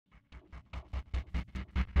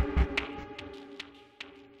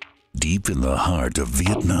Deep in the heart of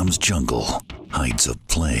Vietnam's jungle hides a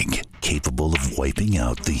plague capable of wiping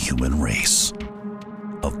out the human race.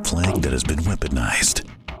 A plague that has been weaponized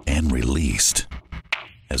and released.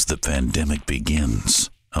 As the pandemic begins,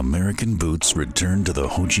 American boots return to the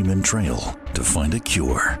Ho Chi Minh Trail to find a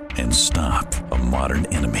cure and stop a modern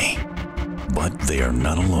enemy. But they are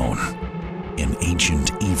not alone. An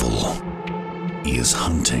ancient evil is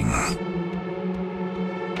hunting.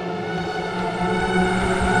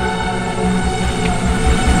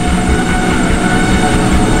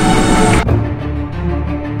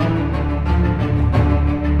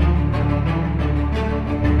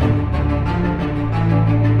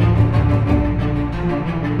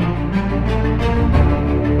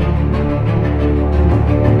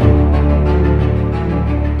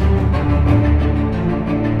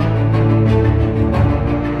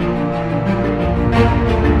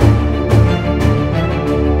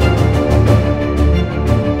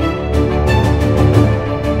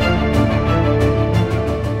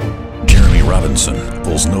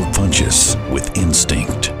 Pulls no punches with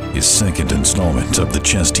Instinct, his second installment of the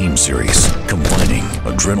Chess Team series, combining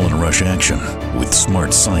adrenaline rush action with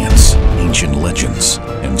smart science, ancient legends,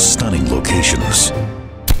 and stunning locations.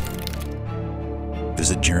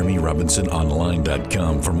 Visit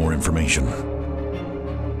JeremyRobinsonOnline.com for more information.